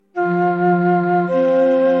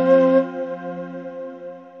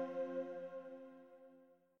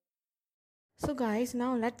guys,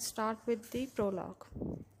 now let's start with the prologue.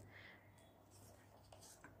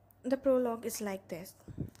 The prologue is like this.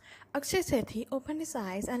 Akshay Sethi opened his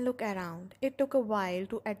eyes and looked around. It took a while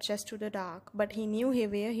to adjust to the dark, but he knew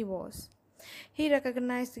where he was. He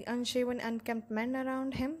recognized the unshaven unkempt men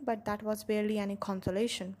around him, but that was barely any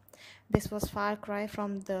consolation. This was far cry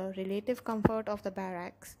from the relative comfort of the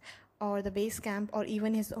barracks, or the base camp, or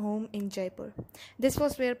even his home in Jaipur. This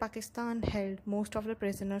was where Pakistan held most of the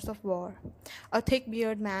prisoners of war. A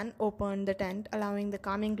thick-bearded man opened the tent, allowing the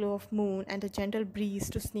calming glow of moon and a gentle breeze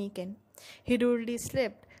to sneak in. He rudely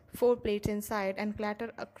slipped 4 plates inside and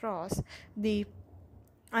clattered across the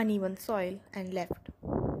uneven soil and left.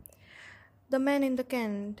 The men in the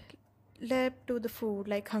tent leapt to the food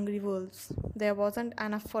like hungry wolves. There wasn't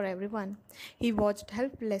enough for everyone. He watched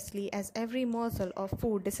helplessly as every morsel of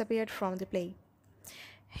food disappeared from the plate.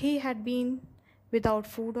 He had been without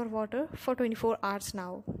food or water for 24 hours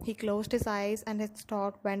now. He closed his eyes and his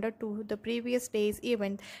thought wandered to the previous day's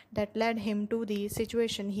event that led him to the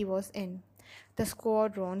situation he was in. The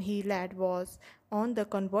squadron he led was on the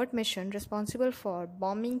convert mission responsible for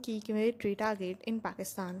bombing key military targets in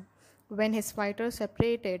Pakistan when his fighters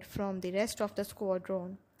separated from the rest of the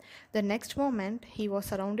squadron. The next moment, he was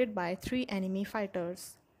surrounded by 3 enemy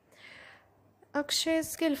fighters. Akshay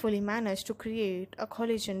skillfully managed to create a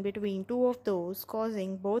collision between 2 of those,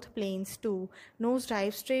 causing both planes to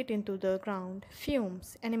nosedive straight into the ground,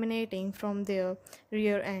 fumes emanating from their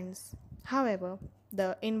rear ends. However,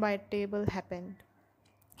 the inevitable happened.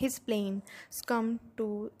 His plane succumbed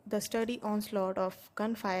to the steady onslaught of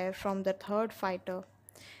gunfire from the third fighter.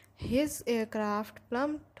 His aircraft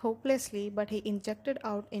plummeted hopelessly, but he injected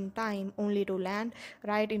out in time only to land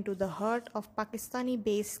right into the heart of Pakistani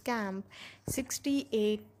base camp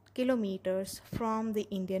 68 kilometers from the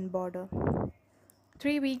Indian border.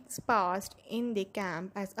 3 weeks passed in the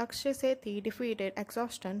camp as Akshay Sethi defeated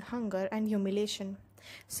exhaustion, hunger, and humiliation.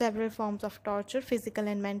 Several forms of torture, physical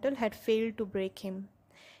and mental, had failed to break him,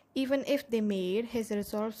 even if they made his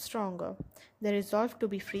resolve stronger. The resolve to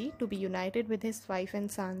be free, to be united with his wife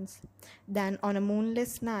and sons. Then, on a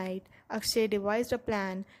moonless night, Akshay devised a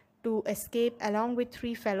plan to escape along with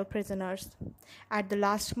 3 fellow prisoners. At the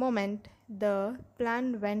last moment, the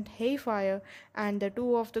plan went haywire and the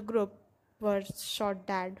 2 of the group were shot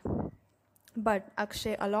dead. But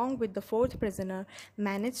Akshay, along with the 4th prisoner,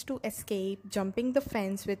 managed to escape, jumping the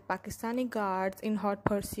fence with Pakistani guards in hot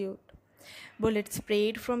pursuit. Bullets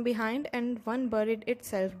sprayed from behind and one buried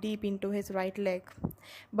itself deep into his right leg.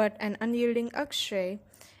 But an unyielding Akshay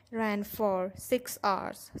ran for 6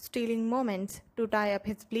 hours, stealing moments to tie up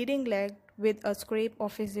his bleeding leg with a scrape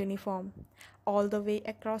of his uniform, all the way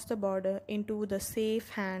across the border into the safe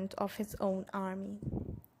hands of his own army.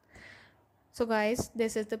 So guys,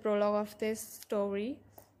 this is the prologue of this story.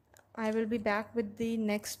 I will be back with the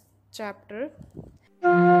next chapter.